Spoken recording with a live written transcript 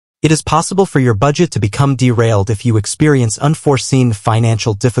It is possible for your budget to become derailed if you experience unforeseen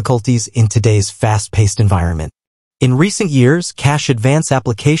financial difficulties in today's fast-paced environment. In recent years, cash advance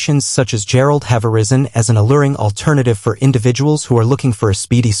applications such as Gerald have arisen as an alluring alternative for individuals who are looking for a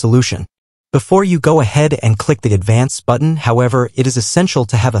speedy solution. Before you go ahead and click the Advance button, however, it is essential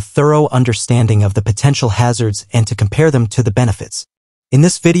to have a thorough understanding of the potential hazards and to compare them to the benefits. In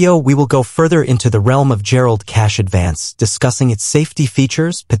this video, we will go further into the realm of Gerald Cash Advance, discussing its safety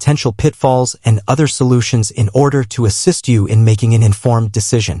features, potential pitfalls, and other solutions in order to assist you in making an informed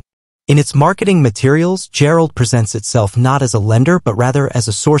decision. In its marketing materials, Gerald presents itself not as a lender but rather as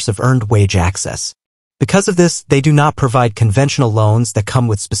a source of earned wage access. Because of this, they do not provide conventional loans that come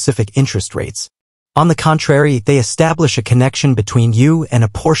with specific interest rates. On the contrary, they establish a connection between you and a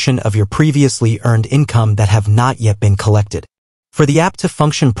portion of your previously earned income that have not yet been collected. For the app to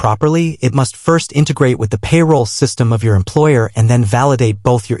function properly, it must first integrate with the payroll system of your employer and then validate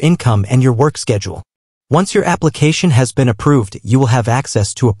both your income and your work schedule. Once your application has been approved, you will have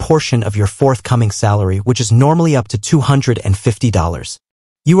access to a portion of your forthcoming salary, which is normally up to $250.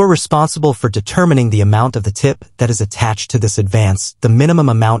 You are responsible for determining the amount of the tip that is attached to this advance. The minimum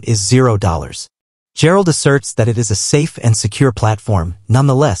amount is $0. Gerald asserts that it is a safe and secure platform.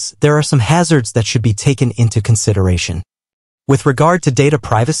 Nonetheless, there are some hazards that should be taken into consideration. With regard to data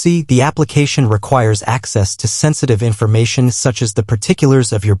privacy, the application requires access to sensitive information such as the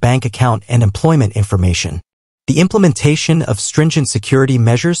particulars of your bank account and employment information. The implementation of stringent security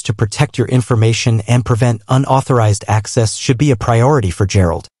measures to protect your information and prevent unauthorized access should be a priority for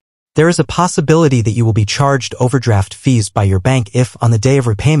Gerald. There is a possibility that you will be charged overdraft fees by your bank if, on the day of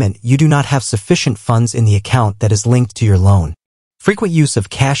repayment, you do not have sufficient funds in the account that is linked to your loan. Frequent use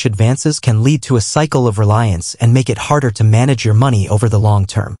of cash advances can lead to a cycle of reliance and make it harder to manage your money over the long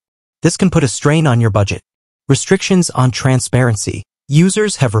term. This can put a strain on your budget. Restrictions on transparency.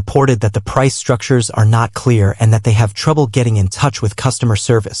 Users have reported that the price structures are not clear and that they have trouble getting in touch with customer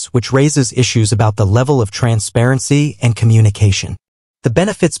service, which raises issues about the level of transparency and communication. The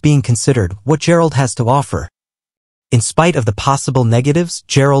benefits being considered, what Gerald has to offer. In spite of the possible negatives,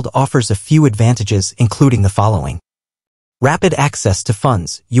 Gerald offers a few advantages, including the following. Rapid access to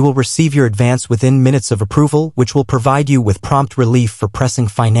funds. You will receive your advance within minutes of approval, which will provide you with prompt relief for pressing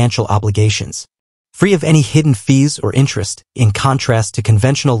financial obligations. Free of any hidden fees or interest. In contrast to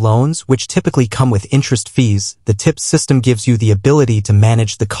conventional loans, which typically come with interest fees, the tip system gives you the ability to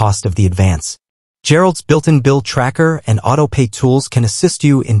manage the cost of the advance. Gerald's built-in bill tracker and auto-pay tools can assist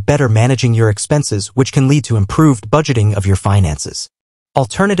you in better managing your expenses, which can lead to improved budgeting of your finances.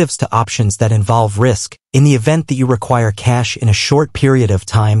 Alternatives to options that involve risk. In the event that you require cash in a short period of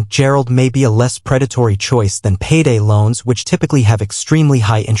time, Gerald may be a less predatory choice than payday loans, which typically have extremely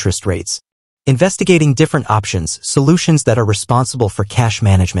high interest rates. Investigating different options, solutions that are responsible for cash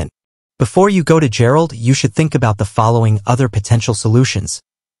management. Before you go to Gerald, you should think about the following other potential solutions.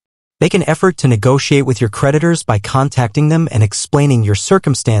 Make an effort to negotiate with your creditors by contacting them and explaining your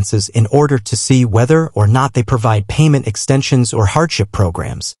circumstances in order to see whether or not they provide payment extensions or hardship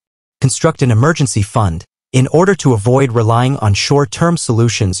programs. Construct an emergency fund. In order to avoid relying on short-term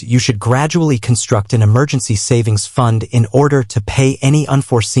solutions, you should gradually construct an emergency savings fund in order to pay any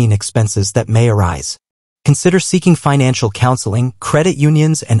unforeseen expenses that may arise. Consider seeking financial counseling. Credit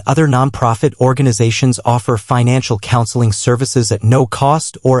unions and other nonprofit organizations offer financial counseling services at no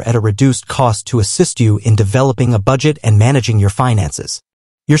cost or at a reduced cost to assist you in developing a budget and managing your finances.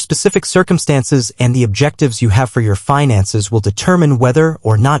 Your specific circumstances and the objectives you have for your finances will determine whether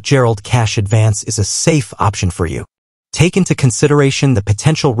or not Gerald Cash Advance is a safe option for you. Take into consideration the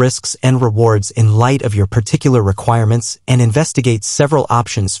potential risks and rewards in light of your particular requirements and investigate several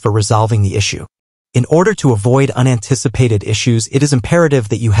options for resolving the issue. In order to avoid unanticipated issues, it is imperative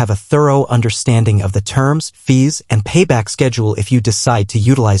that you have a thorough understanding of the terms, fees, and payback schedule if you decide to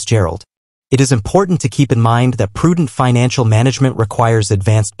utilize Gerald. It is important to keep in mind that prudent financial management requires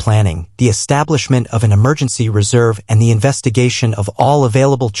advanced planning, the establishment of an emergency reserve, and the investigation of all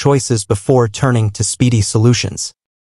available choices before turning to speedy solutions.